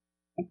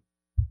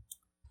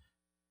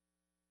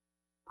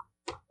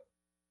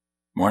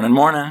Morning,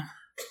 morning.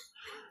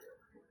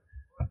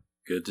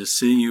 Good to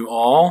see you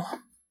all.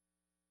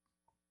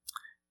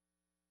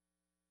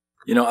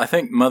 You know, I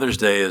think Mother's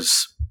Day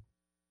is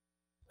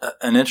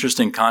an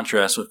interesting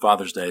contrast with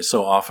Father's Day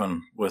so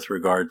often with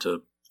regard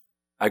to,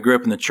 I grew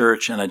up in the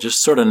church and I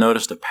just sort of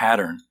noticed a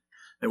pattern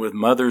that with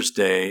Mother's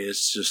Day,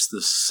 it's just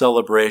this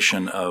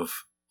celebration of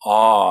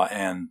awe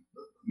and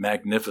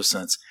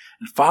magnificence.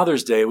 And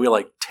Father's Day, we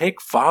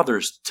take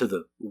fathers to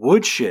the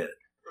woodshed.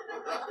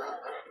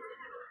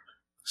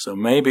 So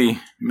maybe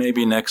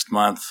next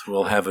month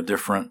we'll have a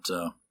different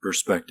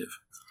perspective.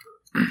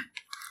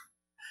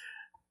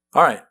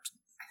 All right.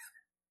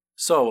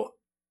 So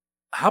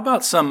how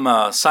about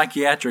some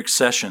psychiatric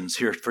sessions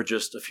here for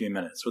just a few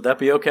minutes? Would that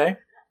be okay?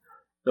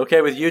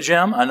 Okay with you,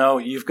 Jim? I know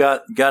you've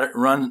got it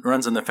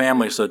runs in the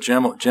family, so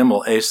Jim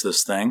will ace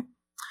this thing.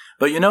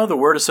 But you know the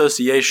word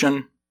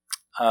association,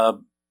 I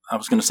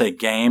was going to say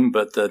game,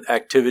 but the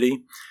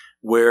activity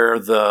where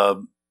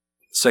the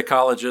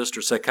psychologist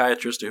or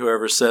psychiatrist or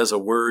whoever says a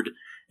word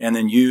and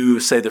then you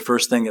say the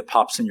first thing that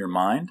pops in your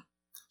mind.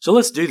 So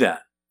let's do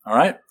that, all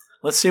right?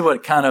 Let's see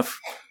what kind of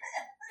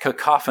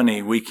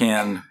cacophony we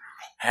can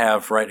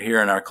have right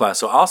here in our class.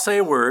 So I'll say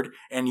a word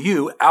and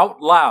you out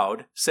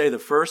loud say the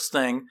first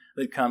thing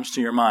that comes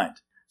to your mind.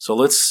 So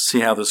let's see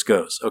how this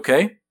goes,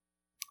 okay?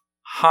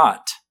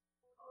 Hot.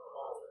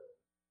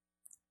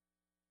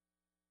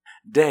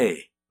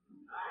 Day.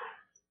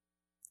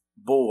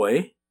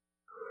 Boy.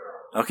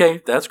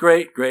 Okay, that's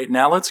great.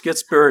 Now let's get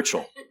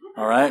spiritual,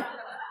 all right?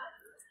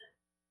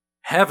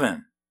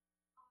 Heaven.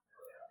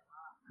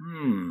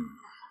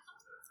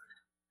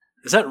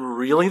 Is that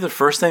really the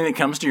first thing that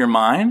comes to your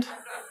mind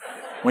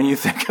when you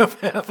think of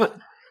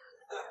heaven?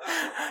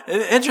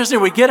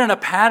 Interesting, we get in a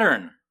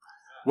pattern.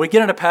 We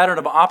get in a pattern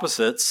of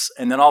opposites,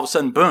 and then all of a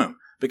sudden, boom.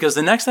 Because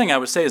the next thing I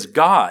would say is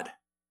God.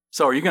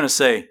 So are you going to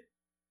say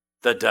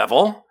the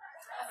devil?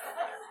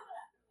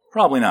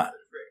 Probably not.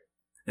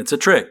 It's a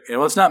trick.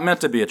 Well, it's not meant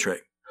to be a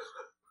trick.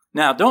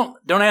 Now, don't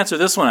answer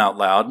this one out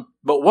loud,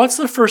 but what's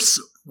the first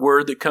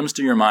word that comes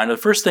to your mind, the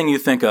first thing you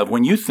think of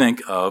when you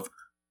think of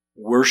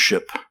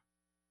worship?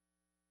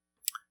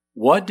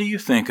 What do you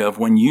think of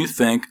when you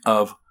think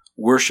of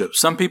worship?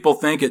 Some people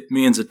think it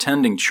means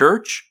attending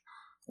church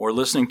or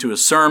listening to a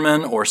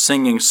sermon or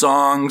singing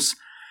songs.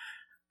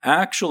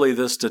 Actually,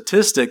 the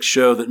statistics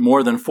show that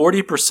more than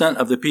 40%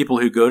 of the people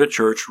who go to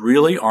church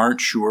really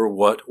aren't sure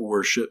what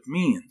worship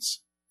means.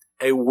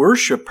 A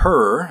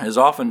worshiper is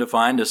often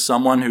defined as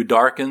someone who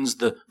darkens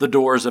the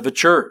doors of a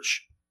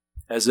church,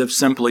 as if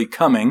simply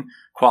coming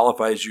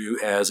qualifies you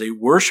as a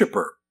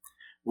worshiper.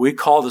 We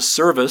call the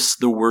service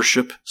the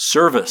worship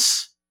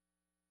service,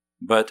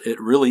 but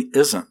it really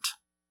isn't.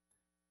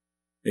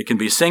 It can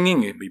be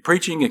singing, it can be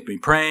preaching, it can be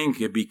praying, it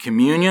can be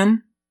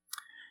communion.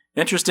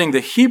 Interesting, the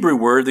Hebrew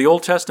word, the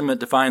Old Testament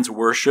defines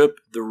worship.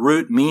 The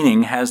root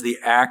meaning has the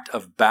act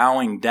of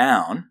bowing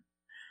down.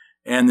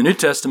 And the New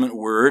Testament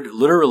word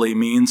literally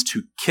means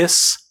to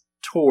kiss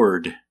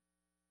toward.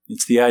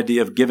 It's the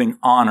idea of giving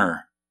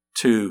honor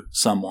to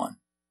someone.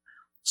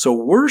 So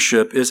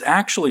worship is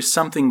actually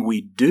something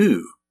we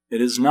do.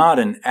 It is not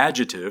an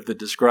adjective that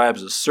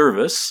describes a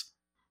service.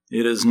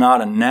 It is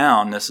not a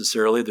noun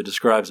necessarily that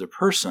describes a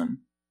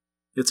person.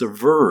 It's a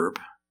verb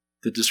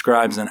that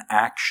describes an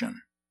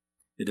action.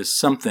 It is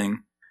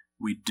something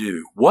we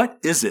do. What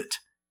is it?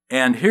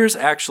 And here's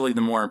actually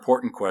the more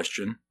important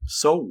question.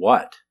 So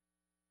what?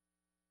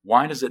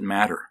 Why does it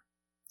matter?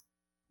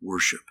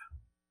 Worship.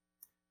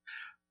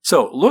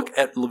 So look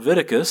at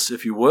Leviticus,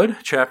 if you would,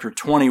 chapter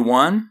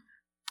 21.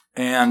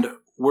 And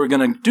we're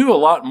going to do a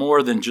lot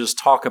more than just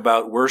talk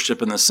about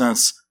worship in the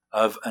sense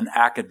of an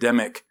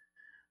academic,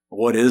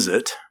 what is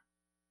it?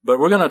 But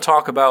we're going to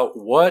talk about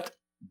what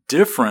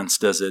difference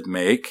does it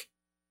make,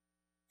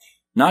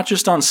 not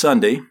just on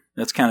Sunday,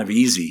 that's kind of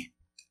easy,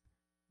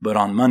 but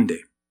on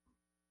Monday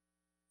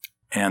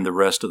and the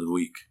rest of the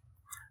week.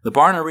 The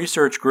Barna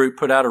Research Group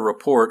put out a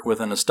report with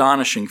an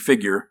astonishing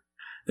figure.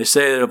 They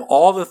say that of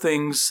all the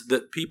things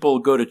that people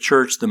go to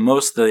church, the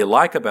most they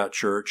like about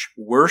church,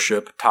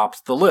 worship tops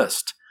the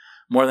list.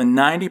 More than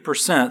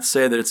 90%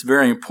 say that it's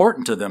very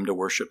important to them to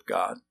worship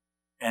God.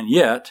 And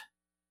yet,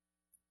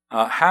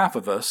 half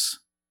of us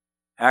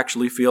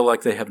actually feel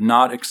like they have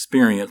not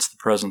experienced the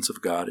presence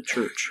of God at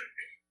church.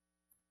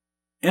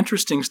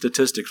 Interesting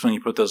statistics when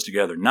you put those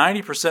together.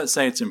 90%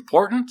 say it's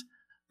important,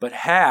 but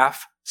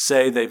half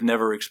say they've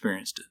never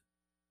experienced it.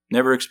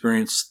 Never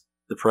experienced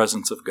the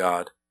presence of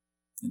God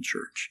in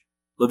church.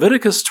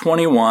 Leviticus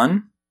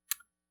 21,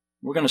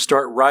 we're going to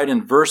start right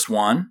in verse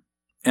 1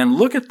 and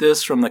look at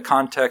this from the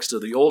context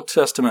of the Old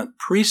Testament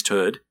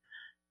priesthood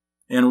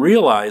and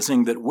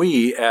realizing that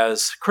we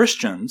as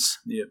Christians,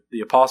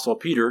 the Apostle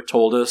Peter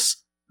told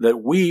us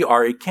that we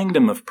are a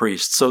kingdom of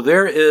priests. So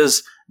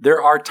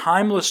there are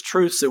timeless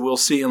truths that we'll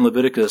see in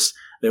Leviticus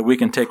that we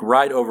can take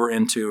right over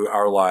into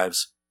our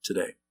lives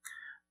today.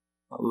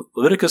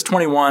 Leviticus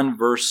 21,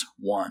 verse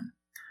 1.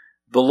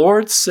 The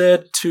Lord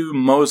said to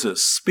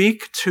Moses,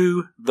 "Speak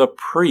to the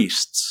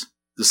priests,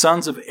 the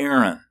sons of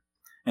Aaron,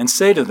 and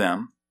say to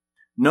them,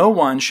 no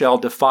one shall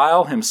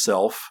defile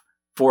himself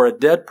for a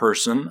dead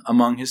person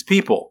among his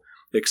people,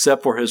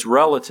 except for his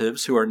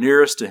relatives who are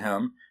nearest to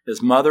him,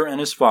 his mother and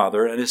his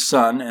father, and his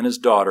son and his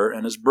daughter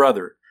and his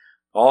brother.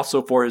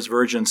 Also for his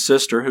virgin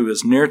sister who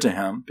is near to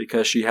him,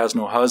 because she has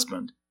no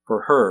husband.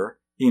 For her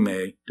he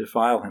may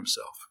defile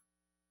himself.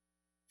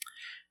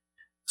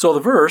 So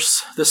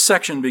this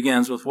section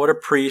begins with what a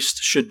priest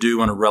should do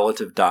when a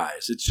relative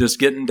dies. It's just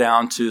getting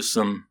down to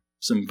some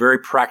very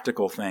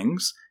practical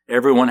things.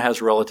 Everyone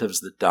has relatives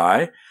that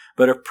die,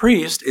 but a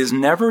priest is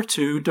never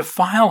to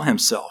defile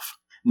himself,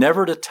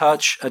 never to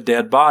touch a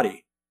dead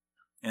body.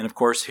 And of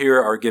course,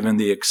 here are given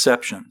the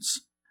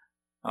exceptions,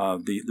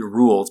 the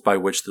rules by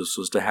which this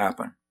was to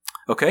happen.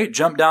 Okay,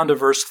 jump down to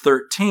verse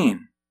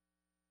 13.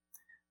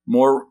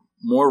 More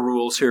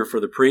rules here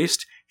for the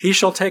priest. He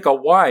shall take a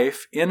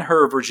wife in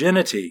her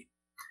virginity,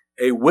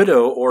 a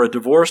widow or a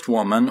divorced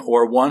woman,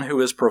 or one who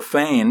is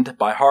profaned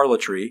by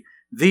harlotry.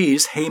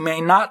 These he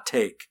may not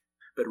take,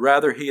 but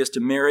rather he is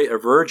to marry a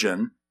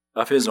virgin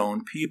of his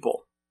own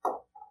people.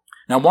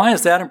 Now, why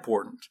is that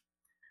important?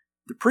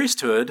 The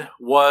priesthood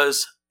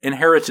was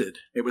inherited.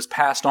 It was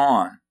passed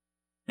on.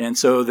 And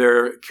so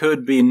there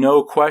could be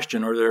no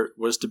question, or there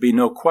was to be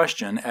no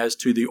question as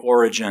to the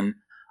origin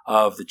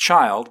of the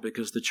child,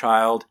 because the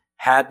child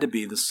had to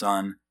be the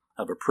son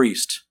of a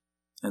priest.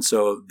 And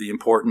so the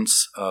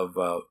importance of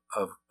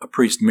a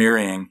priest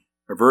marrying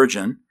a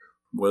virgin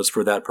was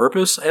for that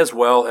purpose, as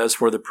well as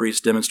for the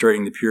priest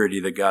demonstrating the purity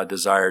that God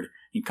desired,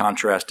 in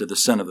contrast to the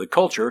sin of the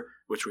culture,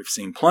 which we've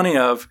seen plenty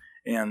of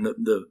in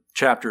the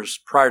chapters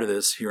prior to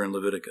this here in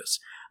Leviticus.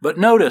 But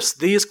notice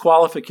these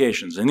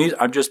qualifications, and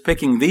I'm just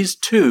picking these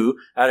two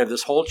out of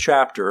this whole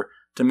chapter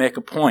to make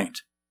a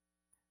point.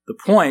 The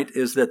point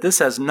is that this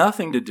has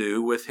nothing to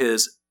do with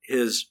his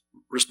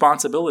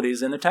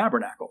responsibilities in the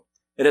tabernacle.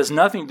 It has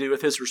nothing to do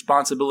with his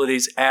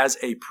responsibilities as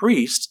a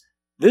priest.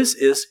 This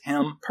is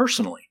him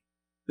personally.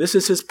 This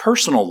is his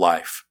personal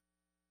life,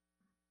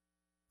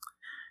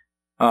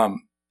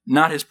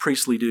 not his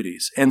priestly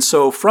duties. And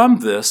so from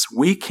this,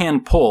 we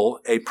can pull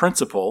a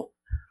principle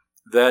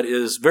that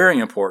is very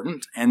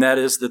important, and that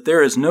is that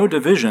there is no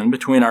division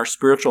between our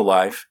spiritual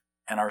life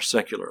and our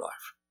secular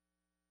life.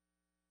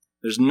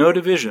 There's no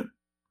division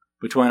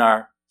between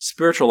our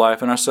spiritual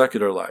life and our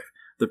secular life.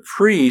 The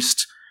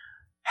priest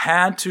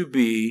had to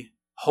be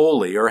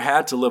holy, or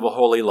had to live a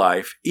holy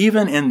life,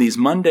 even in these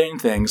mundane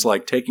things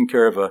like taking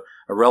care of a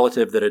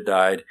relative that had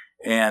died,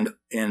 and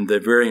in the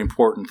very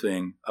important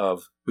thing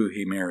of who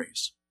he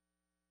marries.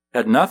 It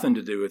had nothing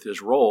to do with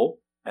his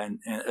role and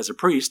as a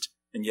priest,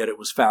 and yet it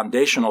was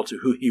foundational to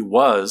who he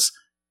was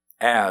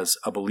as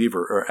a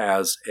believer or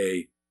as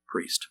a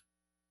priest.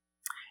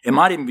 It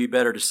might even be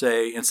better to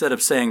say, instead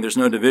of saying there's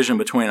no division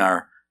between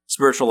our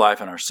spiritual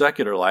life and our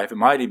secular life, it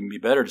might even be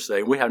better to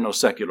say we have no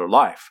secular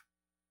life.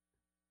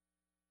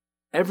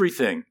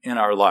 Everything in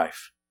our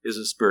life is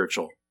a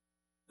spiritual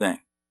thing.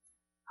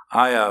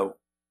 I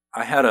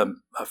had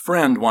a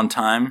friend one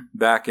time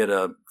back at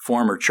a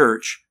former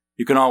church.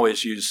 You can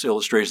always use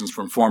illustrations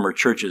from former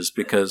churches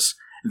because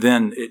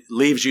then it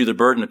leaves you the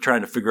burden of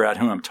trying to figure out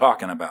who I'm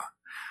talking about.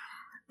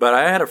 But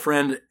I had a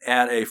friend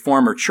at a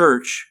former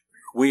church.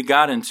 We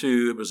got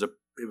into, it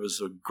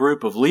was a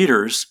group of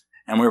leaders,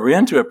 and we were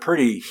into a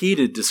pretty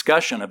heated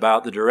discussion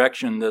about the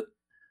direction that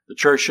the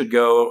church should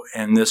go,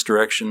 in this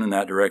direction and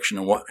that direction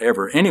and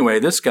whatever. Anyway,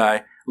 this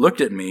guy looked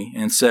at me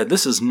and said,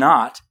 this is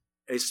not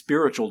a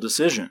spiritual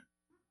decision.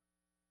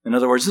 In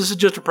other words, this is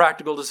just a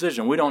practical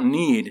decision. We don't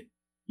need,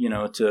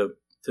 to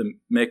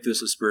make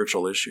this a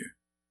spiritual issue.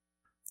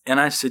 And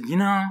I said,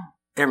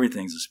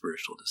 everything's a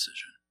spiritual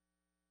decision.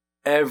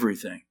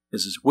 Everything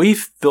is. We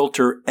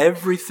filter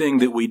everything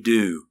that we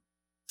do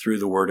through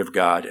the Word of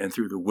God and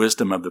through the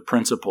wisdom of the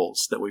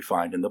principles that we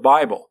find in the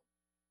Bible.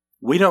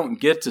 We don't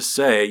get to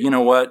say, you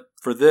know what,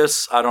 for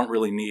this, I don't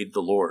really need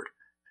the Lord.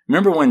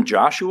 Remember when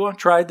Joshua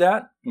tried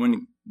that?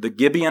 When the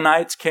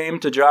Gibeonites came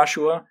to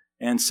Joshua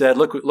and said,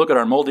 look at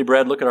our moldy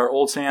bread, look at our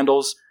old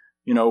sandals.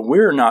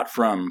 We're not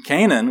from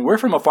Canaan, we're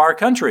from a far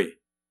country,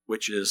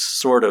 which is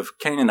sort of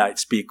Canaanite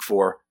speak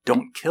for,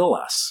 don't kill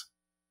us.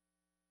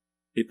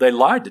 They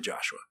lied to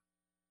Joshua.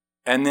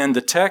 And then the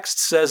text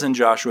says in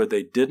Joshua,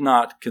 they did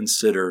not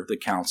consider the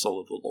counsel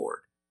of the Lord.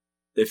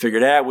 They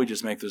figured, we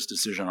just make this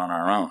decision on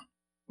our own.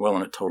 Well,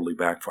 and it totally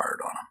backfired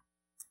on them.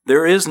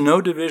 There is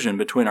no division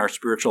between our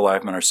spiritual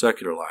life and our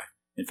secular life.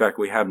 In fact,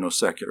 we have no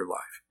secular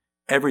life.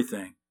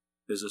 Everything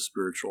is a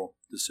spiritual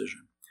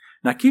decision.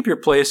 Now, keep your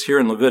place here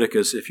in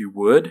Leviticus, if you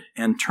would,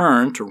 and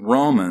turn to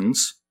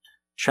Romans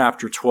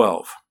chapter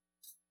 12.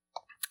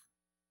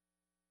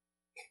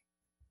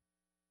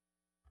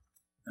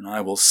 And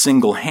I will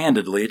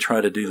single-handedly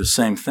try to do the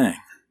same thing.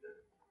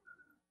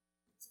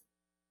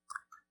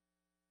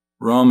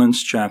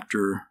 Romans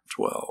chapter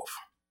 12.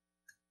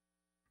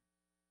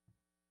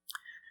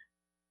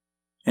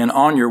 And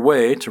on your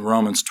way to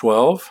Romans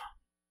 12,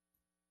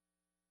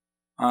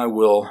 I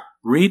will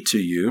read to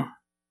you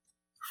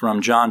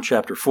from John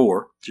chapter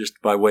 4, just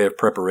by way of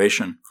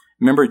preparation.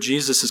 Remember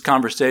Jesus'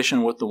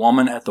 conversation with the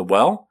woman at the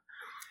well?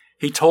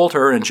 He told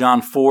her in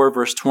John 4,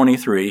 verse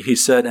 23, he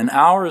said, "An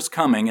hour is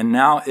coming, and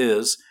now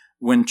is,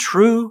 when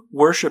true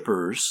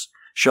worshipers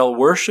shall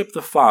worship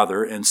the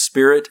Father in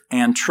spirit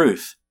and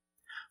truth.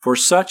 For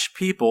such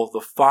people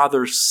the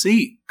Father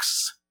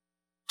seeks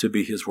to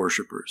be his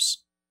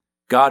worshipers.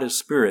 God is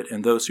spirit,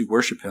 and those who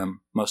worship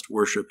him must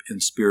worship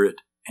in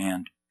spirit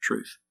and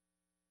truth."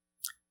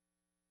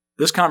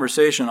 This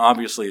conversation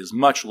obviously is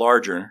much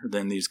larger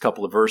than these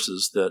couple of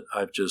verses that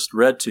I've just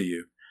read to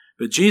you.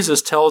 But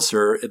Jesus tells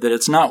her that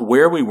it's not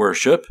where we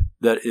worship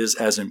that is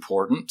as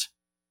important,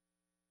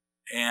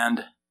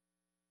 and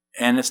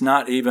it's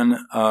not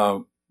even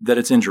that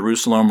it's in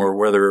Jerusalem or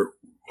whether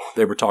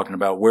they were talking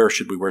about where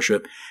should we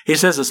worship. He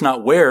says it's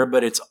not where,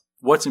 but it's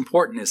what's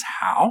important is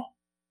how,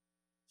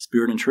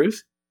 spirit and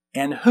truth,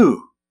 and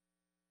who,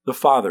 the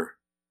Father.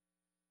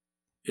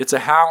 It's a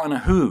how and a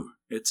who.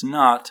 It's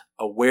not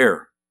a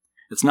where.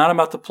 It's not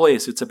about the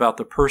place, it's about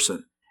the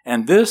person.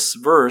 And this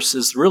verse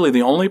is really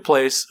the only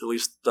place, at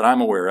least that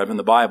I'm aware of in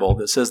the Bible,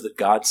 that says that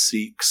God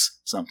seeks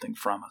something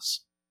from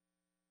us.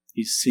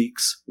 He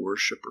seeks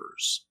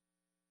worshipers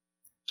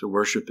to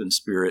worship in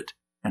spirit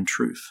and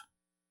truth.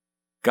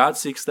 God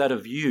seeks that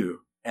of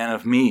you and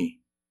of me.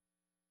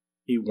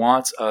 He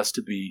wants us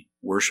to be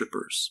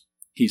worshipers.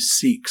 He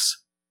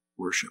seeks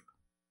worship.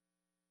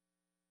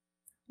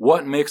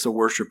 What makes a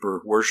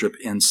worshiper worship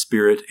in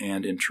spirit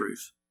and in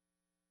truth?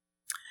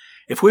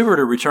 If we were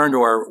to return to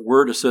our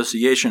word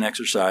association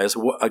exercise,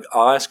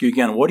 I'll ask you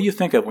again, what do you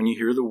think of when you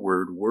hear the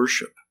word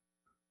worship?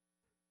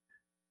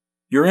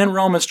 You're in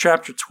Romans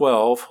chapter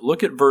 12.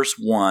 Look at verse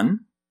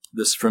 1,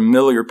 this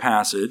familiar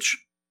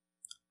passage.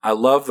 I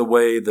love the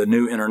way the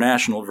New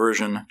International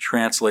Version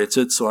translates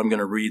it, so I'm going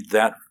to read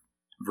that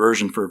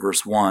version for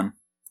verse 1.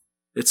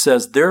 It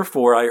says,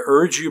 "Therefore I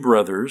urge you,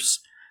 brothers,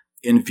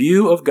 in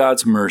view of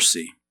God's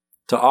mercy,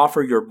 to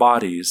offer your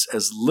bodies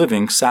as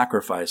living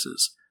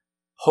sacrifices,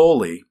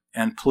 holy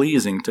and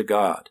pleasing to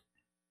God.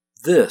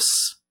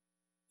 This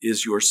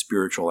is your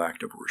spiritual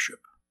act of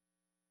worship."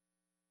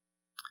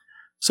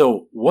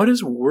 So, what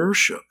is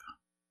worship?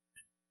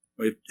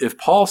 If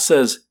Paul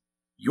says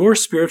your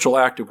spiritual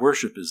act of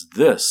worship is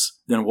this,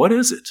 then what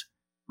is it?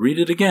 Read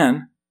it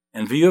again.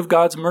 In view of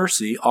God's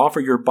mercy, offer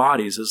your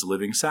bodies as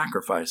living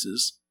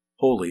sacrifices,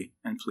 holy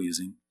and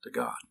pleasing to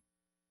God.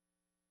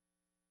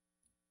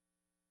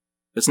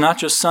 It's not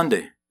just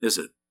Sunday, is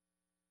it?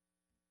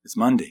 It's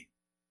Monday.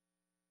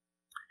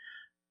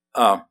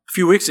 A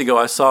few weeks ago,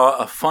 I saw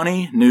a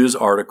funny news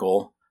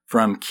article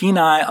from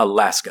Kenai,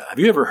 Alaska. Have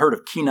you ever heard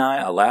of Kenai,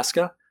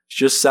 Alaska? It's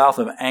just south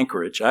of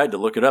Anchorage. I had to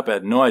look it up. I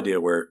had no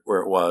idea where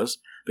it was.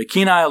 But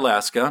Kenai,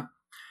 Alaska,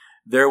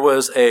 there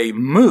was a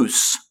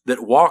moose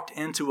that walked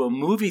into a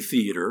movie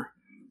theater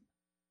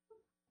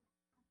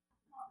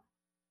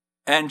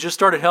and just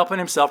started helping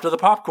himself to the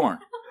popcorn.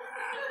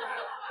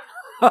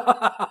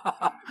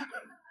 That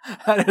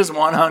is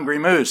one hungry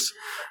moose.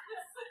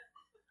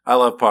 I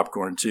love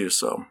popcorn too,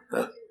 so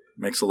that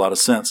makes a lot of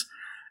sense.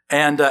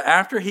 And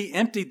after he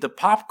emptied the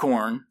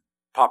popcorn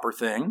popper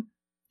thing,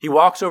 he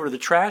walks over to the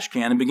trash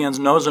can and begins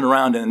nosing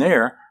around in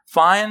there,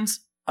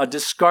 finds a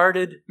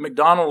discarded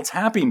McDonald's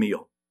Happy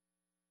Meal,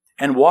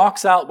 and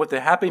walks out with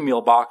the Happy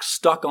Meal box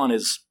stuck on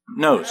his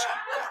nose.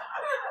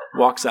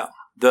 Walks out.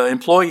 The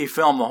employee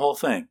filmed the whole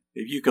thing.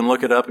 You can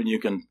look it up and you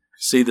can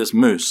see this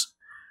moose.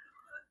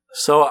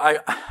 So I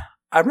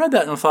read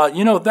that and thought,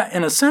 that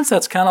in a sense,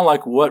 that's kind of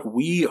like what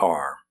we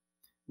are.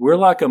 We're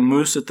like a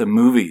moose at the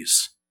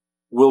movies.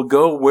 We'll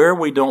go where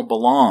we don't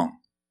belong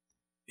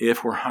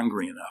if we're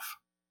hungry enough.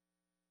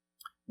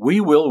 We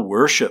will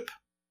worship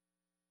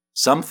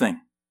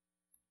something.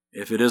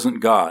 If it isn't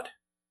God,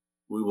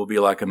 we will be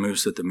like a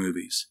moose at the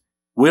movies.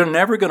 We're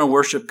never going to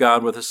worship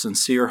God with a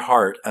sincere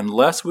heart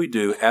unless we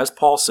do, as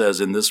Paul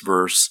says in this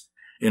verse,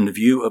 in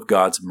view of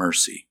God's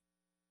mercy.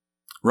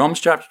 Romans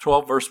chapter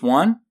 12, verse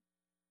 1,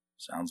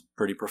 sounds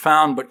pretty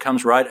profound, but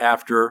comes right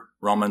after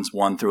Romans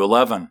 1 through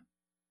 11.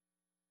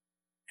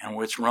 In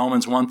which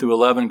Romans 1 through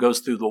 11 goes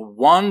through the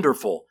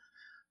wonderful,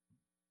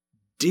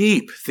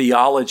 deep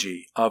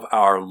theology of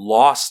our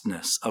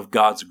lostness, of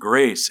God's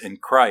grace in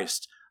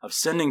Christ, of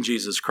sending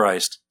Jesus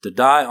Christ to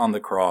die on the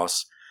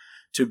cross,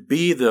 to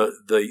be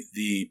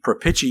the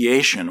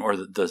propitiation or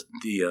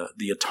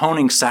the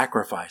atoning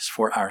sacrifice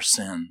for our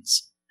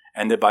sins,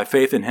 and that by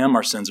faith in him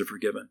our sins are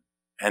forgiven.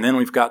 And then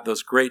we've got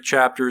those great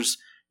chapters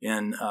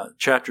in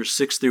chapters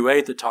 6 through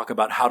 8 that talk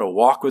about how to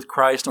walk with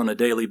Christ on a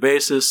daily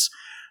basis.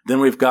 Then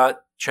we've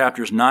got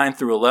chapters 9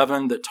 through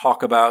 11 that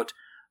talk about,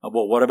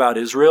 what about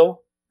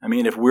Israel? I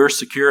mean, if we're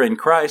secure in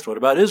Christ, what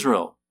about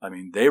Israel? I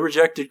mean, they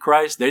rejected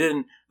Christ. They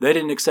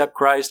didn't accept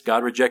Christ.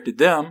 God rejected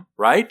them,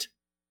 right?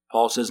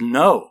 Paul says,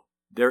 no,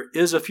 there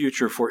is a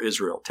future for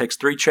Israel. It takes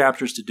 3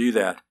 chapters to do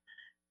that.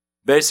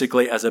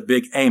 Basically, as a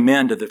big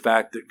amen to the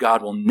fact that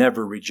God will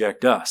never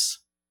reject us.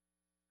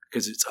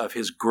 Because it's of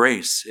his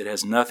grace. It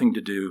has nothing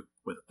to do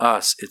with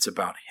us. It's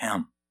about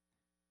him.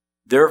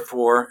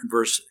 Therefore,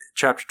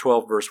 chapter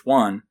 12, verse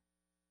 1,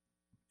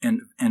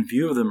 in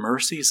view of the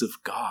mercies of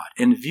God,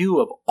 in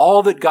view of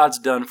all that God's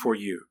done for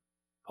you,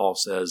 Paul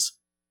says,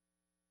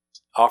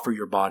 offer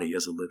your body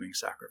as a living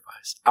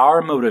sacrifice.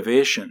 Our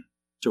motivation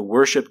to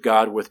worship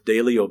God with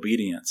daily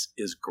obedience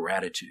is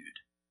gratitude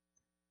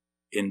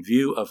in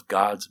view of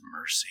God's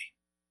mercy.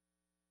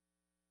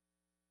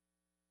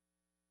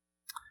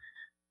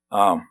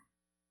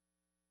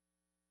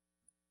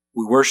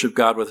 We worship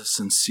God with a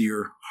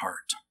sincere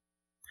heart.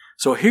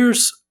 So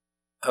here's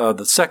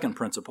the second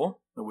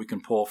principle that we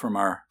can pull from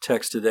our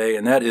text today,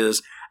 and that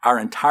is our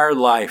entire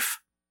life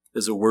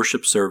is a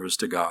worship service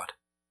to God.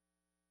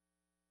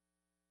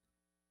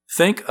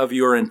 Think of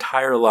your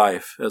entire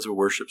life as a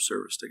worship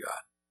service to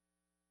God.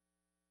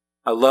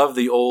 I love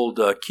the old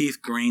Keith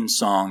Green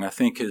song. I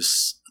think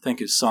his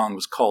song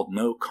was called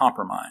No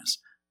Compromise.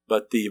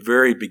 But the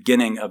very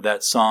beginning of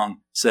that song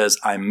says,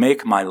 I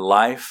make my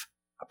life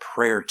a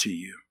prayer to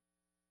you.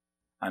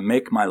 I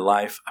make my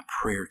life a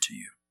prayer to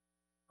you.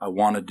 I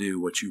want to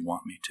do what you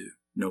want me to.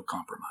 No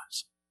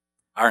compromise.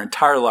 Our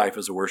entire life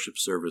is a worship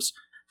service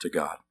to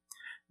God.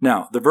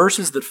 Now, the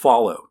verses that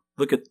follow,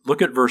 look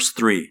at verse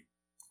 3.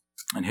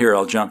 And here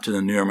I'll jump to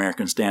the New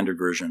American Standard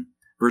Version.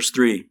 Verse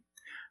 3.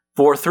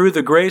 For through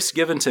the grace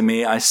given to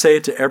me, I say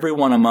to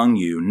everyone among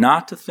you,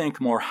 not to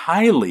think more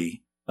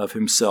highly of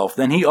himself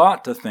than he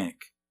ought to think,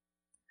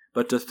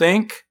 but to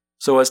think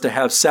so as to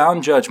have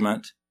sound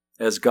judgment,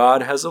 as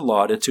God has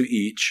allotted to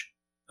each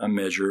a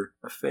measure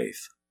of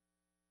faith.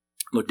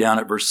 Look down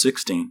at verse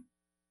 16.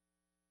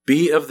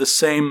 Be of the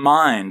same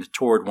mind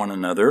toward one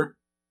another.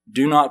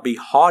 Do not be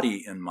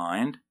haughty in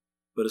mind,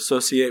 but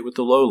associate with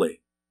the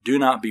lowly. Do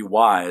not be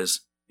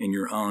wise in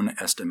your own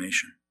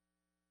estimation.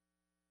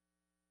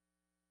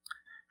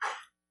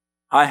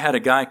 I had a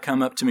guy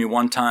come up to me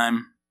one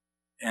time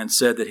and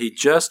said that he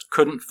just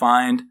couldn't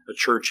find a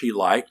church he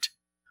liked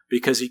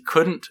because he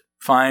couldn't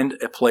find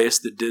a place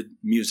that did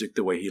music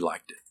the way he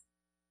liked it.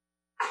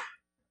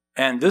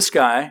 And this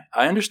guy,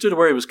 I understood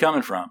where he was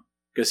coming from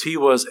because he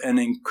was an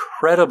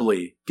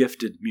incredibly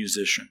gifted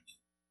musician.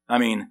 I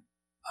mean,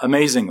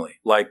 amazingly,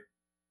 like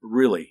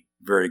really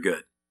very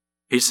good.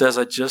 He says,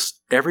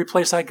 every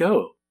place I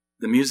go,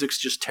 the music's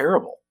just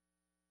terrible.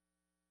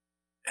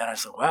 And I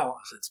said, well,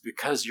 it's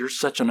because you're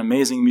such an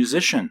amazing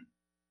musician.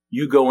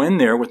 You go in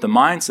there with the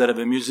mindset of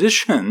a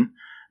musician,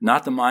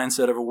 not the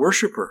mindset of a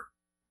worshiper.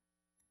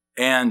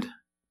 And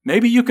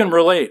maybe you can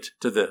relate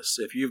to this.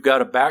 If you've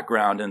got a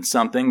background in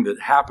something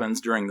that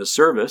happens during the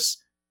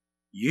service,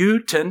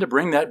 you tend to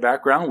bring that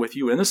background with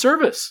you in the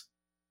service.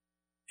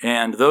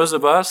 And those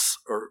of us,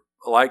 or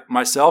like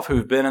myself,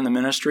 who've been in the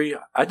ministry,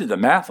 I did the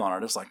math on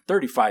it. It's like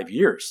 35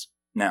 years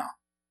now.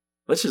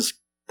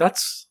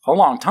 That's a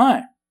long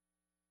time.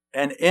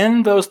 And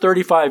in those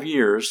 35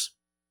 years,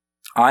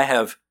 I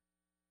have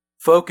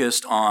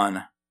focused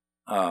on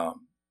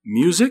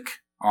music,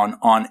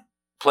 on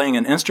playing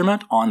an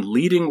instrument, on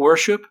leading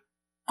worship,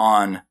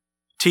 on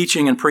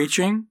teaching and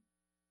preaching,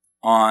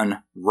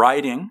 on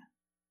writing,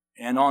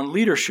 and on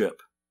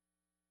leadership.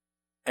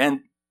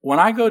 And when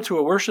I go to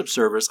a worship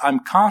service, I'm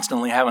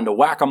constantly having to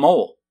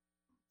whack-a-mole.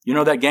 You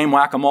know that game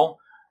whack-a-mole?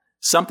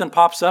 Something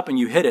pops up and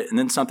you hit it, and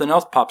then something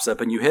else pops up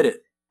and you hit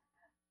it.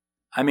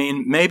 I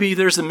mean, maybe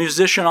there's a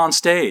musician on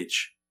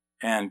stage,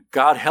 and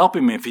God help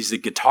him if he's a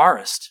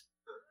guitarist,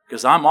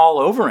 because I'm all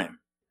over him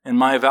in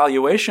my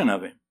evaluation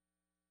of him.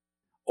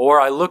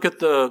 Or I look at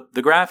the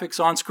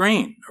graphics on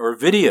screen or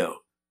video,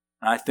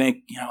 and I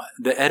think,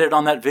 the edit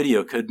on that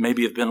video could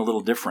maybe have been a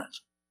little different.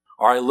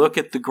 Or I look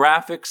at the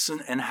graphics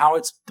and how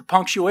the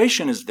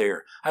punctuation is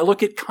there. I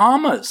look at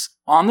commas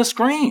on the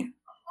screen.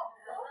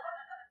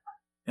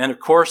 And of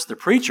course, the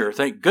preacher,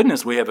 thank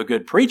goodness we have a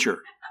good preacher,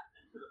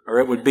 or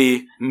it would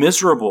be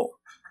miserable.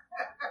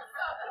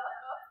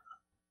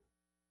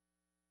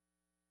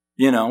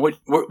 We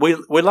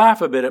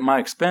laugh a bit at my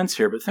expense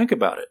here, but think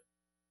about it.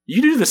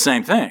 You do the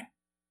same thing.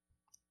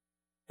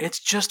 It's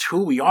just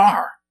who we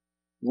are.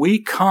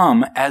 We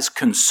come as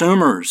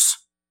consumers,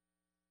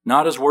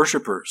 not as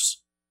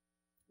worshipers.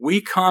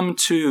 We come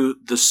to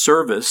the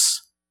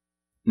service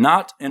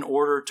not in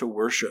order to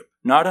worship,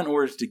 not in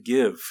order to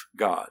give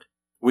God.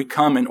 We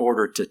come in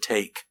order to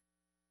take.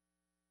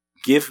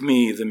 Give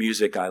me the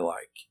music I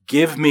like.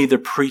 Give me the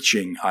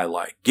preaching I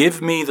like.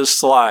 Give me the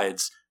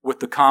slides with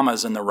the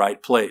commas in the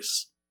right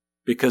place,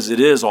 because it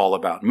is all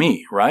about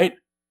me, right?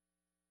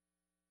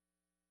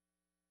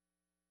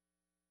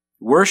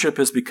 Worship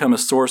has become a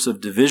source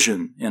of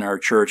division in our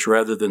church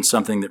rather than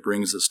something that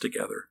brings us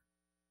together.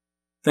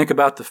 Think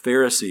about the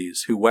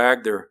Pharisees who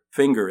wagged their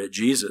finger at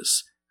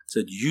Jesus,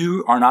 said,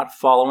 "You are not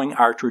following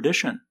our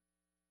tradition."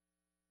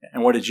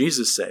 And what did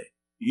Jesus say?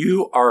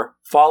 You are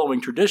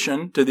following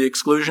tradition to the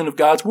exclusion of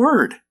God's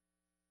word.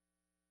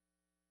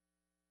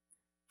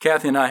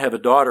 Kathy and I have a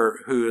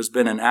daughter who has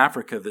been in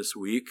Africa this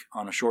week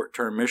on a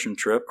short-term mission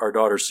trip, our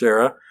daughter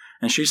Sarah,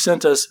 and she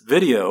sent us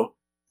video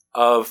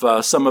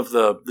of some of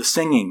the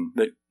singing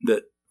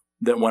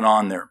that went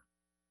on there.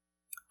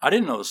 I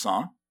didn't know the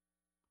song.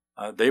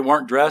 They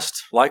weren't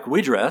dressed like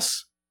we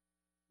dress.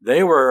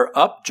 They were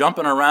up,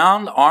 jumping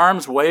around,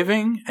 arms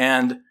waving,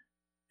 and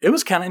it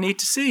was kind of neat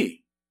to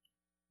see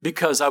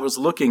because I was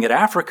looking at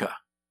Africa.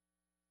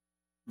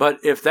 But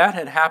if that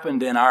had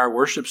happened in our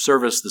worship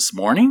service this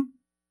morning,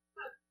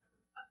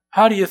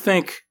 how do you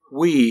think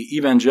we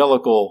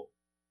evangelical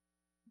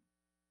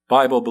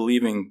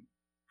Bible-believing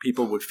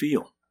people would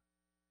feel?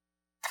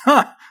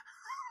 Huh.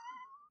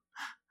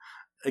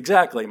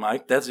 Exactly,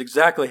 Mike. That's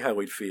exactly how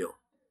we'd feel.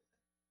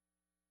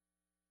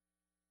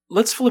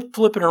 Let's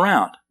flip it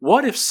around.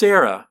 What if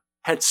Sarah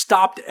had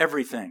stopped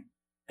everything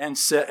and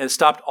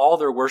stopped all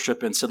their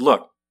worship and said,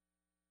 look,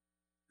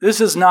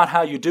 this is not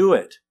how you do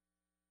it.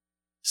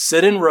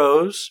 Sit in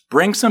rows,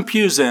 bring some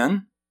pews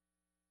in,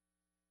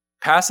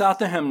 pass out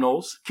the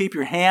hymnals, keep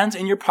your hands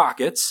in your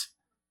pockets.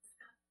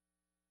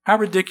 How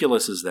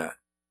ridiculous is that?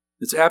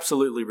 It's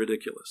absolutely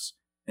ridiculous.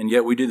 And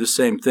yet we do the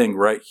same thing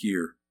right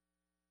here.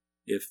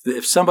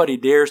 If somebody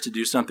dares to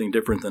do something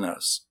different than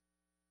us,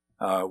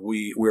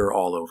 we're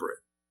all over it.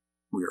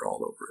 We're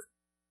all over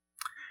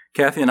it.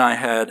 Kathy and I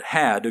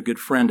had a good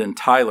friend in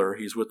Tyler.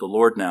 He's with the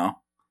Lord now.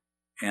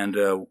 And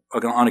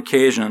on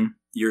occasion,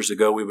 years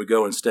ago, we would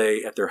go and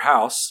stay at their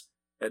house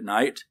at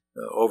night,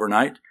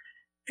 overnight,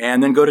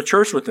 and then go to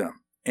church with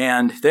them.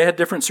 And they had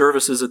different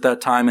services at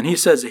that time. And he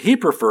says he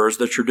prefers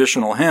the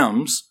traditional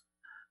hymns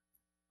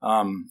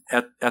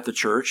at the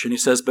church. And he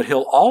says, but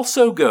he'll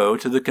also go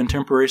to the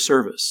contemporary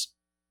service.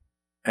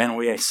 And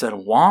we said,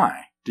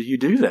 why do you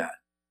do that?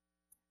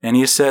 And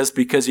he says,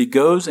 because he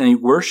goes and he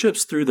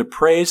worships through the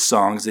praise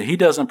songs that he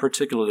doesn't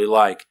particularly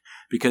like,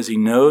 because he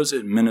knows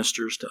it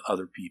ministers to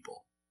other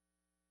people.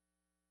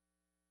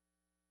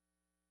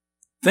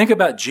 Think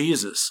about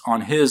Jesus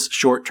on his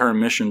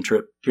short-term mission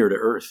trip here to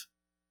earth.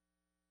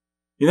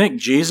 You think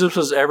Jesus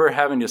was ever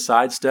having to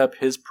sidestep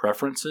his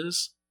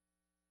preferences?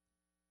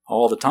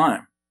 All the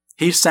time.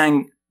 He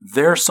sang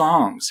their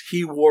songs.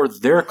 He wore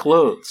their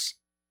clothes.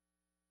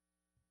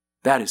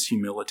 That is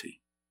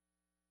humility.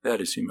 That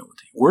is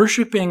humility.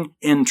 Worshipping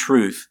in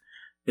truth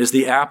is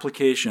the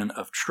application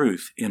of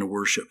truth in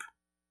worship.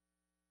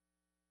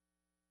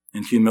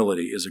 And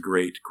humility is a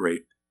great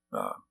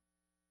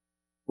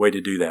way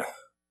to do that.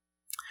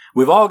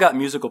 We've all got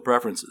musical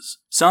preferences.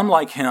 Some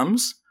like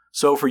hymns.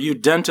 So for you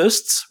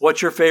dentists,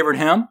 what's your favorite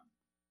hymn?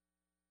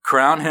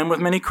 Crown him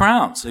with many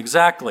crowns.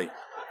 Exactly.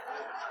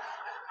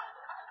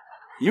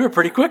 You were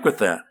pretty quick with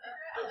that.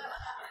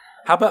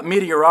 How about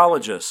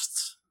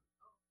meteorologists?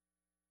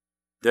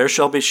 There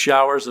shall be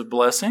showers of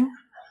blessing.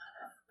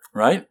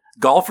 Right?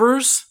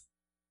 Golfers?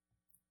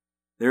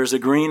 There's a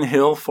green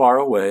hill far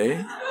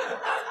away.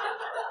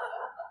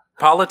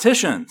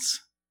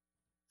 Politicians?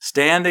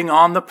 Standing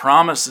on the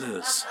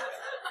promises.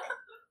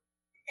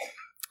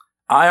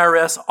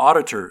 IRS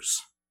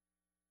auditors.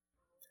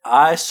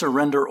 I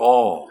surrender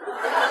all.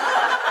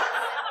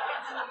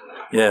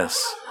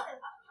 Yes.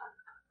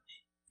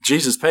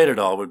 Jesus paid it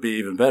all would be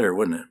even better,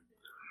 wouldn't it?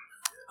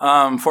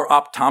 For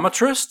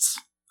optometrists,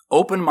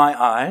 open my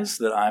eyes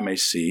that I may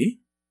see.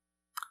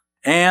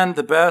 And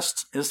the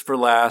best is for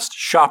last,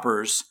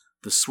 shoppers,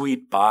 the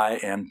sweet by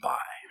and by.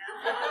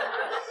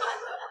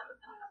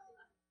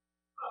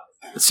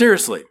 But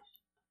seriously,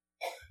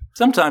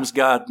 sometimes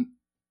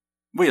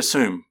we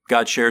assume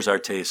God shares our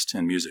taste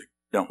in music,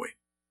 don't we?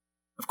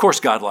 Of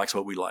course God likes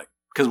what we like,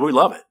 because we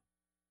love it.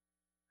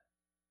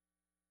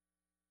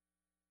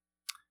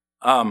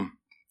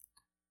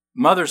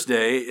 Mother's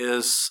Day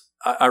is,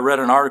 I read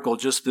an article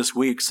just this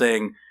week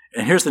saying,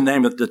 and here's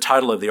the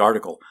title of the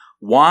article,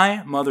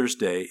 Why Mother's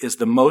Day is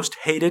the Most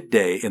Hated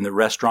Day in the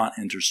Restaurant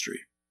Industry.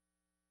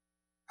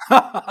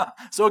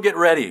 So get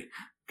ready,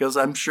 because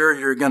I'm sure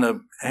you're going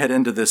to head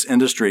into this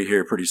industry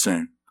here pretty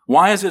soon.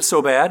 Why is it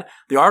so bad?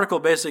 The article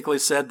basically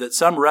said that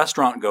some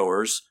restaurant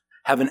goers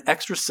have an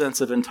extra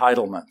sense of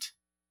entitlement.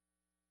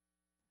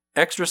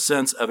 Extra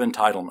sense of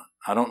entitlement.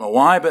 I don't know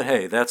why, but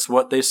hey, that's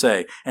what they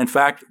say. In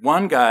fact,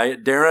 one guy,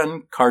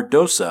 Darren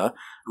Cardosa,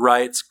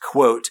 writes,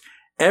 quote,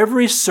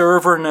 every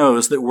server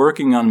knows that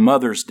working on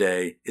Mother's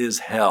Day is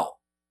hell.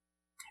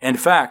 In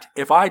fact,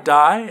 if I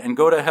die and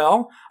go to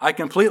hell, I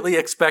completely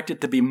expect it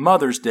to be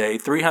Mother's Day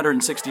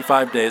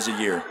 365 days a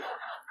year.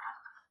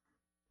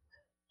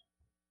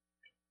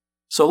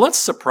 So let's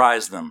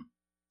surprise them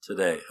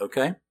today,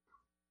 okay?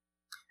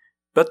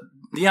 But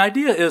the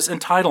idea is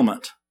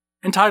entitlement.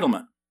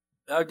 Entitlement.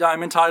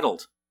 I'm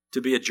entitled to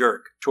be a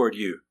jerk toward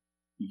you.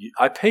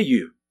 I pay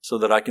you so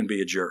that I can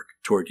be a jerk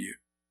toward you.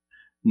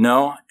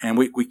 No, and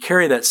we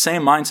carry that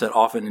same mindset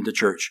often into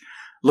church.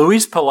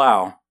 Luis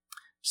Palau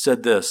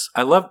said this.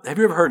 Have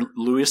you ever heard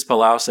Luis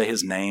Palau say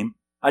his name?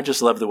 I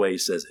just love the way he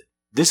says it.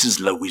 This is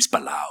Luis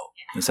Palau.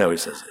 That's how he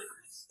says it.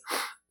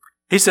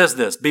 He says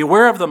this,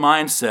 beware of the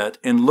mindset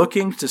in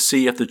looking to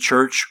see if the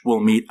church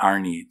will meet our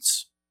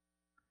needs.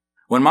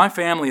 When my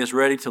family is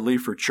ready to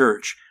leave for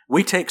church,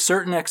 we take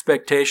certain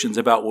expectations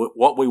about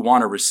what we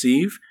want to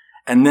receive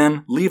and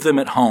then leave them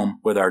at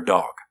home with our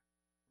dog.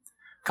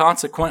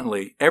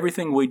 Consequently,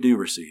 everything we do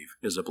receive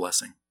is a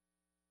blessing.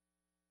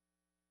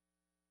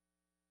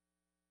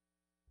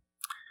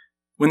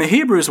 When the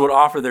Hebrews would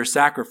offer their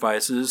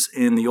sacrifices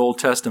in the Old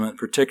Testament,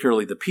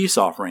 particularly the peace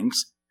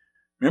offerings,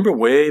 remember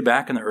way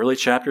back in the early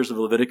chapters of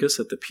Leviticus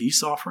at the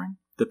peace offering?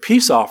 The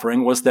peace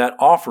offering was that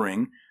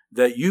offering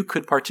that you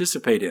could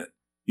participate in.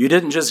 You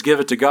didn't just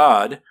give it to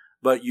God,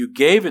 but you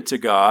gave it to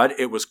God.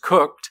 It was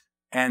cooked,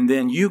 and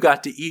then you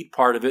got to eat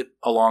part of it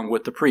along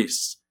with the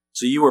priests.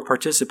 So you were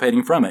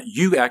participating from it.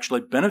 You actually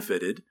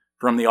benefited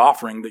from the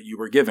offering that you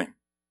were giving.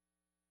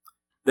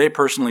 They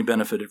personally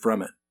benefited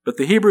from it. But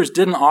the Hebrews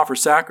didn't offer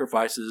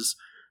sacrifices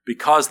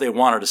because they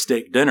wanted a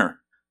steak dinner.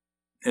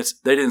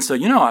 They didn't say,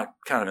 I'm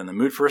kind of in the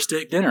mood for a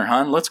steak dinner,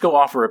 hon. Let's go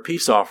offer a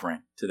peace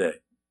offering today.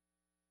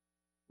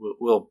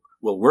 We'll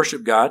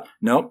worship God.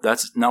 Nope,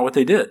 that's not what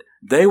they did.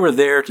 They were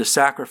there to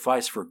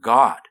sacrifice for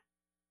God.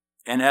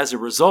 And as a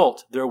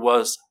result, there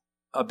was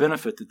a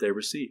benefit that they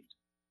received.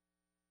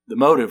 The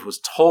motive was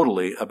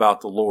totally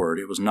about the Lord.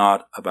 It was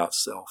not about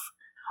self.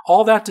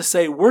 All that to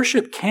say,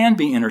 worship can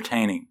be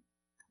entertaining.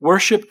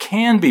 Worship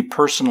can be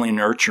personally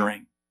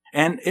nurturing.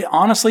 And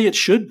honestly, it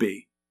should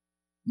be.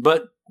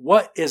 But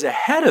what is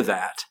ahead of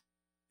that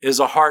is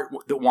a heart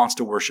that wants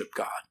to worship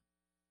God.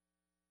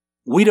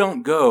 We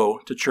don't go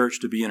to church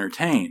to be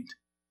entertained,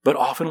 but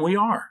often we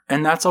are,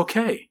 and that's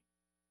okay.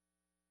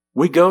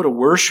 We go to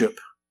worship,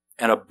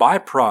 and a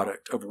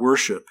byproduct of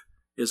worship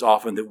is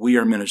often that we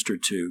are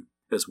ministered to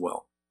as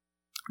well.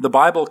 The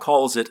Bible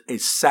calls it a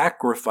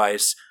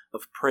sacrifice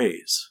of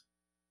praise.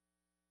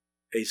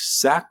 A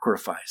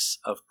sacrifice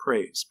of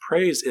praise.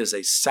 Praise is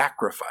a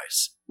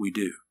sacrifice we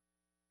do.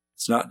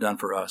 It's not done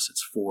for us,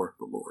 it's for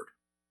the Lord.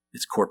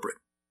 It's corporate.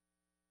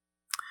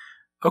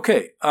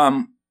 Okay,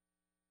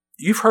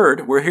 you've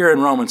heard, we're here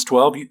in Romans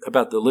 12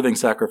 about the living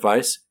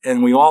sacrifice,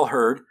 and we all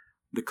heard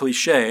the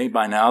cliche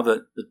by now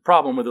that the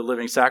problem with the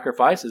living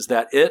sacrifice is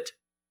that it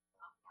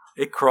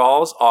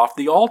crawls off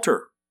the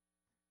altar.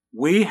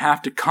 We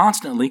have to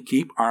constantly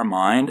keep our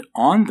mind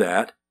on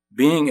that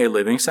being a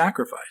living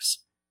sacrifice.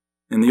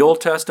 In the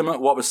Old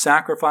Testament, what was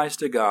sacrificed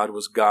to God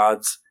was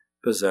God's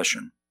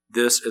possession.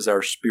 This is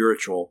our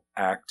spiritual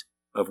act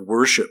of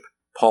worship,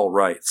 Paul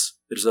writes.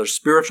 It is our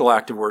spiritual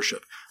act of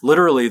worship.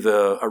 Literally,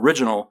 the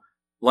original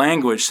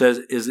language says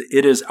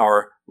it is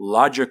our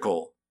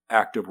logical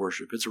act of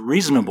worship. It's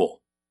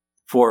reasonable.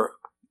 For,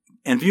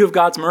 in view of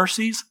God's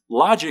mercies,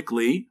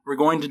 logically, we're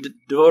going to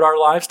devote our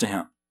lives to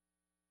Him.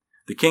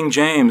 The King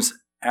James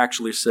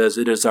actually says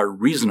it is our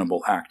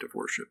reasonable act of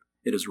worship.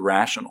 It is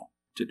rational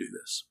to do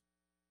this.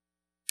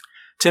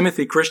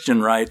 Timothy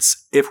Christian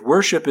writes, if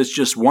worship is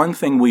just one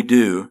thing we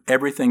do,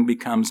 everything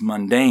becomes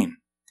mundane.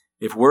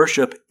 If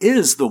worship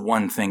is the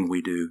one thing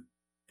we do,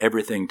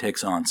 everything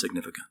takes on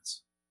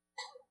significance.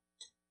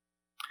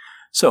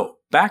 So,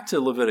 back to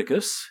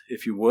Leviticus,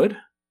 if you would.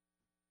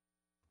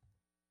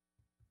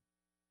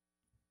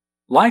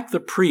 Like the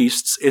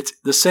priests, it's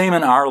the same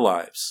in our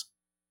lives.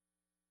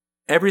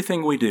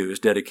 Everything we do is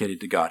dedicated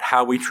to God.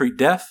 How we treat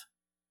death,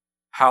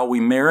 how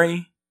we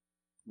marry,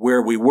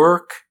 where we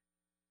work.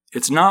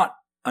 It's not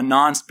a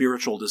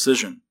non-spiritual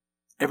decision.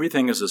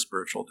 Everything is a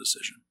spiritual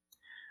decision.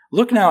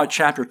 Look now at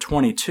chapter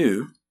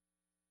 22.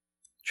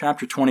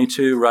 Chapter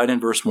 22, right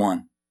in verse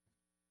 1.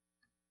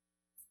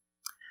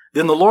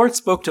 Then the Lord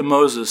spoke to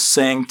Moses,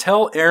 saying,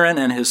 tell Aaron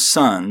and his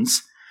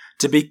sons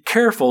to be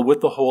careful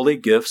with the holy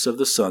gifts of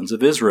the sons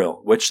of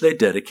Israel, which they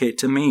dedicate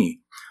to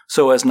me,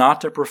 so as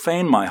not to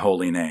profane my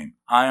holy name.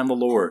 I am the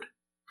Lord.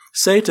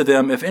 Say to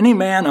them, if any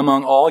man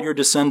among all your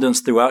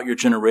descendants throughout your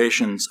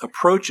generations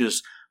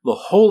approaches the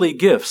holy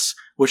gifts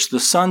which the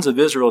sons of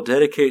Israel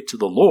dedicate to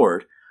the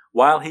Lord,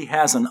 while he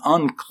has an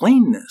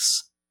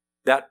uncleanness,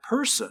 that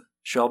person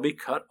shall be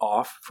cut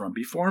off from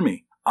before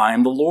me. I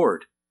am the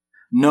Lord.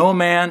 No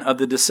man of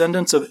the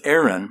descendants of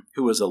Aaron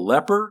who is a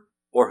leper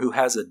or who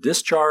has a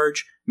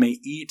discharge may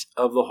eat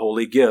of the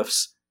holy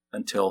gifts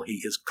until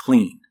he is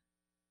clean.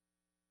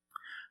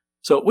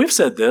 So we've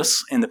said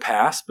this in the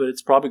past, but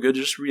it's probably good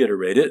to just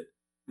reiterate it,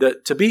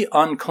 that to be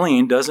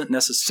unclean doesn't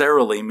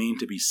necessarily mean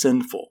to be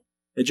sinful.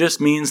 It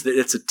just means that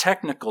it's a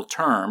technical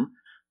term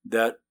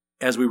that,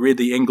 as we read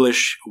the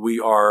English, we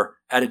are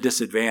at a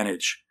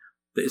disadvantage.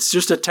 It's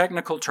just a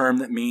technical term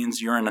that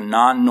means you're in a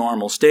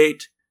non-normal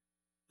state,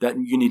 that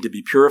you need to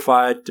be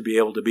purified to be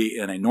able to be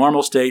in a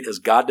normal state as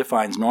God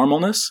defines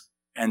normalness,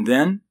 and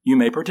then you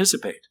may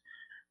participate.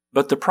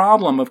 But the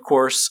problem, of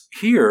course,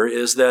 here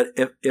is that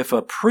if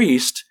a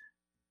priest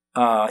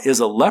is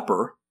a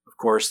leper, of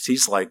course,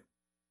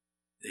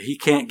 he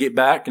can't get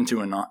back into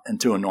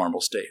a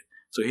normal state.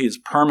 So he is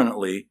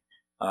permanently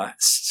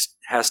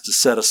has to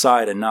set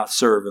aside and not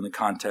serve in the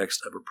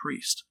context of a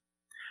priest.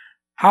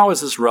 How is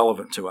this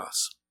relevant to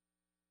us?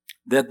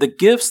 That the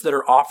gifts that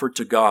are offered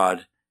to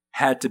God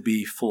had to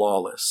be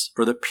flawless.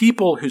 For the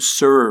people who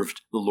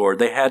served the Lord,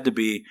 they had to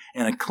be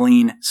in a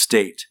clean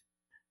state.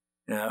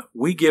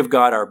 We give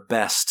God our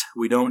best.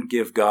 We don't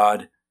give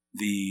God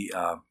the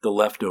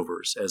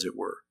leftovers, as it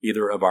were,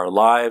 either of our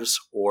lives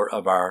or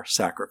of our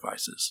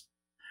sacrifices.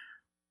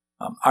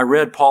 I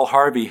read Paul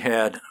Harvey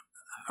had,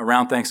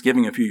 around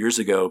Thanksgiving a few years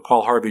ago,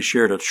 Paul Harvey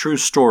shared a true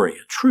story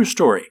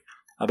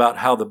about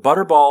how the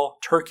Butterball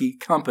Turkey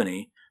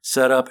Company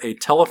set up a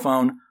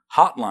telephone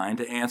hotline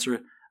to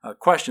answer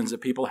questions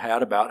that people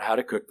had about how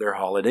to cook their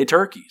holiday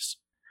turkeys.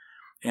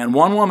 And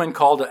one woman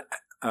called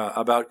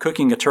about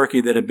cooking a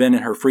turkey that had been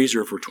in her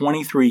freezer for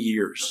 23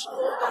 years.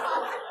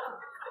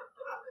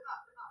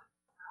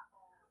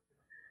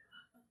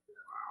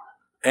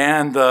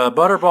 And the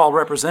Butterball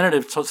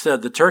representative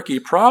said the turkey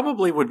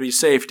probably would be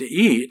safe to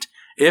eat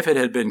if it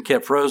had been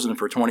kept frozen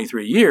for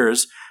 23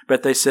 years,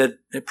 but they said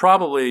it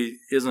probably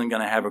isn't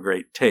going to have a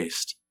great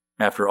taste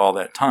after all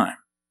that time.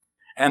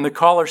 And the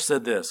caller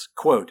said this,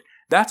 quote,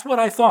 "That's what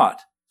I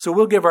thought, so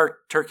we'll give our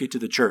turkey to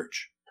the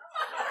church."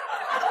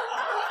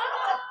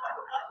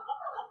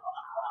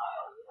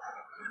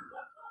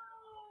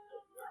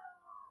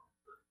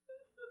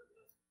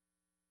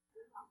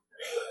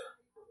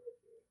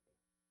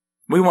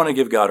 We want to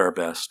give God our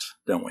best,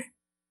 don't we?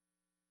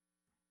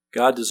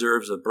 God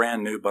deserves a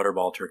brand new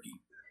Butterball turkey.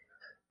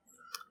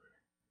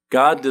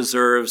 God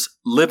deserves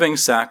living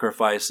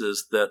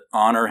sacrifices that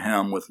honor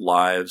him with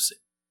lives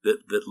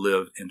that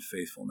live in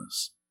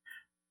faithfulness.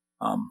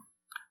 I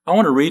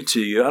want to read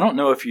to you. I don't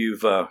know if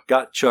you've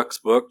got Chuck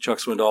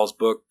Swindoll's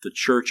book, The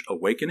Church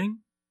Awakening.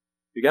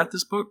 You got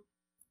this book?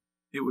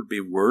 It would be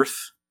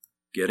worth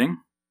getting.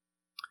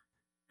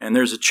 And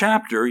there's a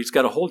chapter, he's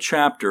got a whole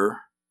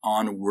chapter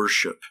on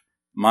worship.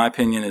 My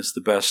opinion is the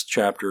best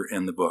chapter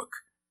in the book.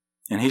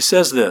 And he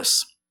says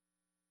this,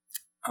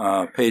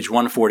 page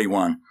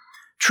 141,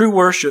 "True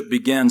worship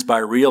begins by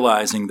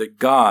realizing that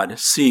God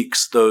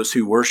seeks those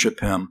who worship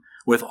him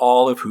with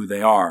all of who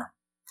they are.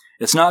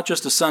 It's not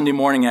just a Sunday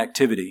morning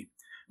activity.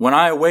 When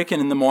I awaken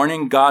in the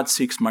morning, God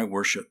seeks my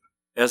worship.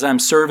 As I'm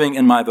serving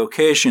in my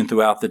vocation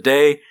throughout the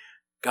day,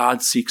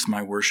 God seeks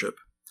my worship.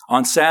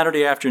 On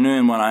Saturday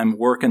afternoon when I'm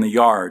working the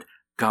yard,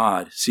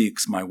 God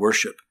seeks my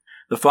worship.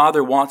 The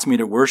Father wants me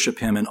to worship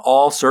him in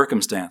all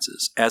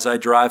circumstances, as I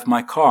drive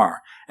my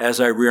car, as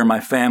I rear my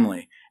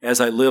family,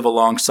 as I live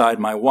alongside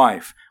my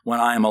wife, when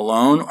I am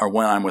alone or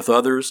when I'm with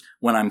others,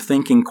 when I'm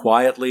thinking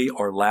quietly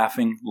or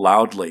laughing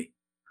loudly.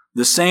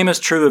 The same is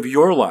true of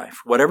your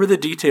life. Whatever the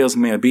details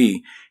may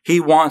be, he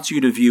wants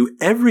you to view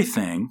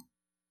everything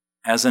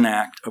as an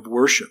act of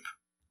worship.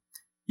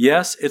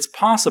 Yes, it's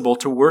possible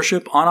to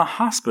worship on a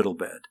hospital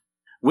bed.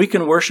 We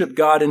can worship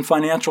God in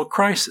financial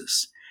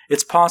crisis.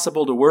 It's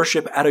possible to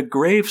worship at a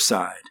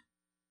graveside.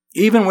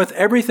 Even with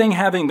everything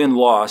having been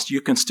lost,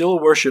 you can still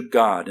worship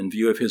God in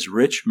view of his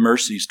rich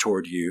mercies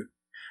toward you.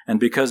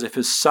 And because of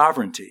his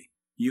sovereignty,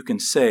 you can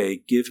say,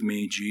 'Give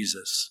me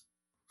Jesus.'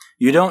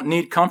 You don't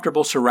need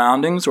comfortable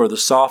surroundings or the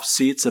soft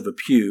seats of a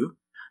pew.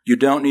 You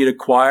don't need a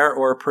choir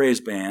or a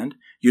praise band.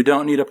 You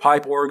don't need a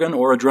pipe organ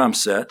or a drum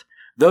set.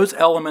 Those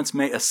elements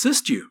may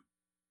assist you,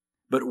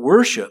 but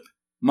worship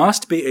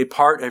must be a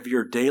part of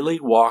your daily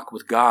walk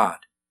with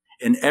God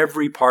in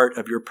every part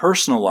of your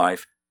personal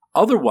life.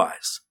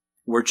 Otherwise,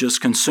 we're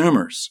just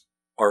consumers,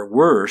 or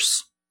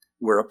worse,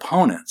 we're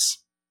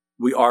opponents.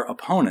 We are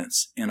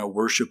opponents in a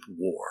worship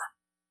war.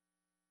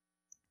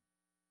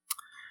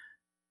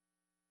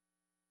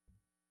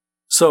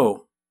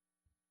 So,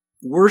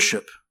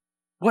 worship.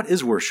 What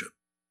is worship?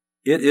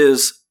 It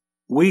is,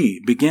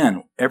 we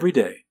begin every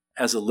day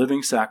as a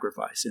living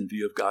sacrifice in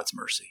view of God's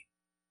mercy,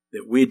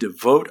 that we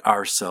devote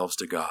ourselves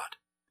to God.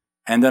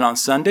 And then on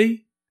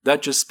Sunday,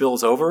 that just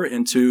spills over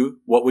into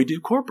what we do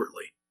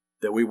corporately,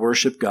 that we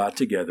worship God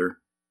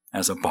together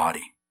as a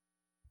body.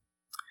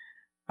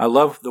 I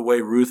love the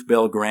way Ruth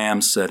Bell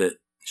Graham said it.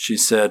 She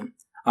said,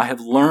 "I have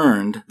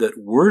learned that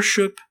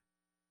worship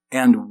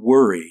and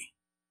worry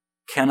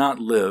cannot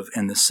live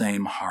in the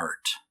same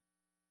heart.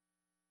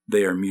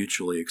 They are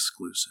mutually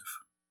exclusive."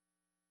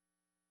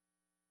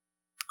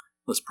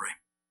 Let's pray.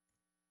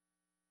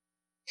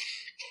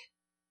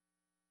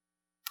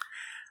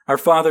 Our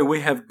Father,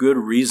 we have good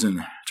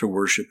reason to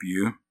worship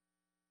you.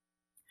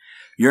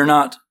 You're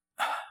not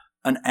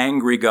an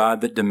angry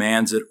God that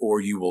demands it or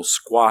you will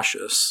squash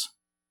us.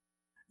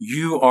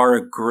 You are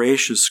a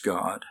gracious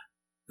God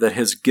that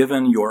has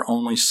given your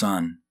only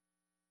Son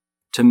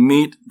to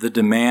meet the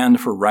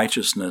demand for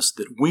righteousness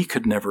that we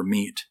could never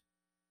meet.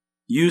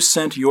 You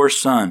sent your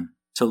Son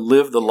to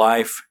live the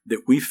life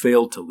that we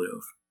failed to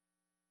live,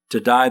 to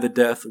die the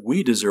death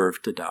we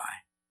deserved to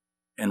die,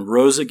 and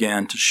rose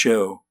again to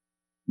show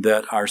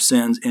that our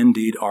sins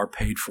indeed are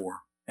paid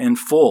for in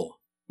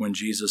full when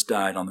Jesus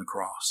died on the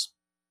cross.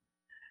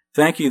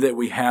 Thank you that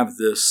we have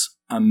this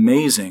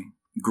amazing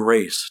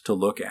grace to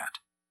look at.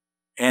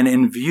 And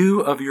in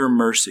view of your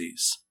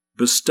mercies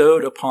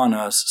bestowed upon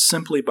us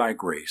simply by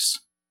grace,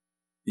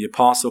 the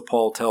Apostle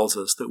Paul tells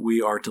us that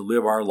we are to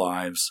live our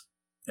lives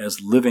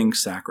as living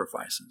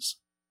sacrifices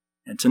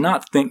and to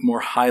not think more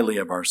highly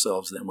of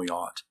ourselves than we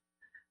ought,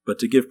 but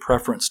to give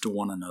preference to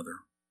one another.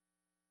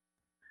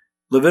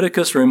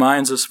 Leviticus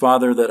reminds us,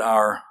 Father, that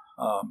our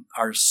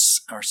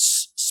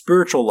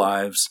spiritual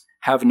lives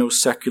have no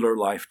secular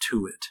life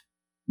to it.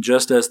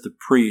 Just as the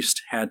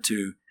priest had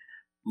to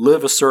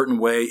live a certain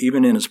way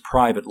even in his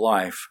private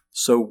life,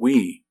 so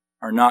we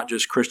are not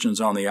just Christians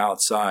on the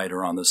outside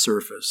or on the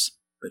surface,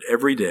 but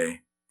every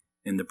day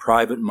in the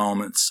private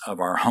moments of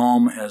our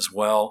home as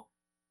well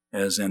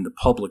as in the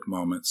public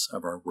moments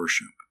of our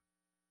worship.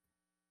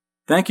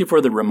 Thank you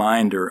for the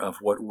reminder of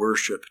what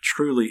worship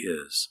truly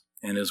is.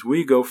 And as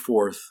we go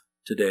forth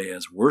today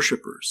as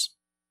worshipers,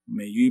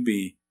 may you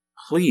be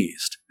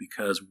pleased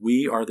because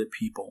we are the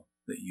people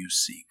that you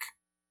seek.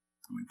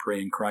 And we pray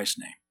in Christ's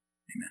name.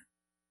 Amen.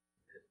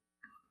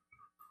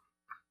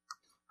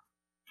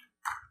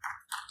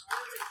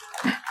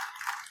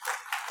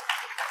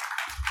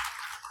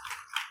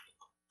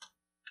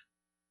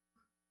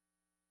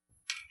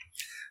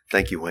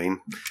 Thank you, Wayne.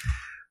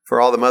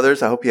 For all the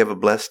mothers, I hope you have a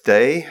blessed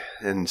day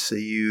and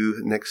see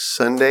you next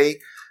Sunday.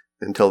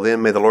 Until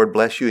then, may the Lord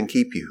bless you and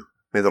keep you.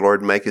 May the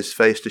Lord make his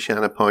face to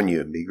shine upon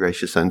you and be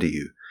gracious unto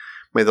you.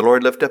 May the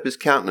Lord lift up his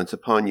countenance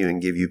upon you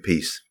and give you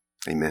peace.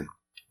 Amen.